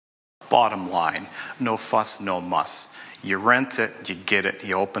bottom line, no fuss, no muss. You rent it, you get it,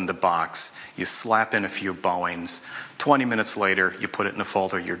 you open the box, you slap in a few bowings, 20 minutes later, you put it in a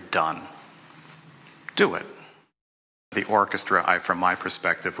folder, you're done. Do it. The orchestra, from my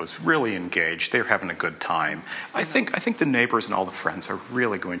perspective, was really engaged. They were having a good time. I think the neighbors and all the friends are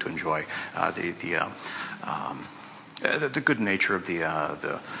really going to enjoy the good nature of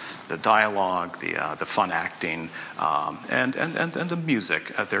the dialogue, the fun acting, and the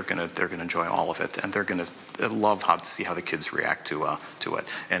music. They're gonna enjoy all of it, and they're gonna love to see how the kids react to it.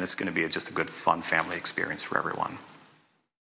 And it's gonna be just a good, fun family experience for everyone.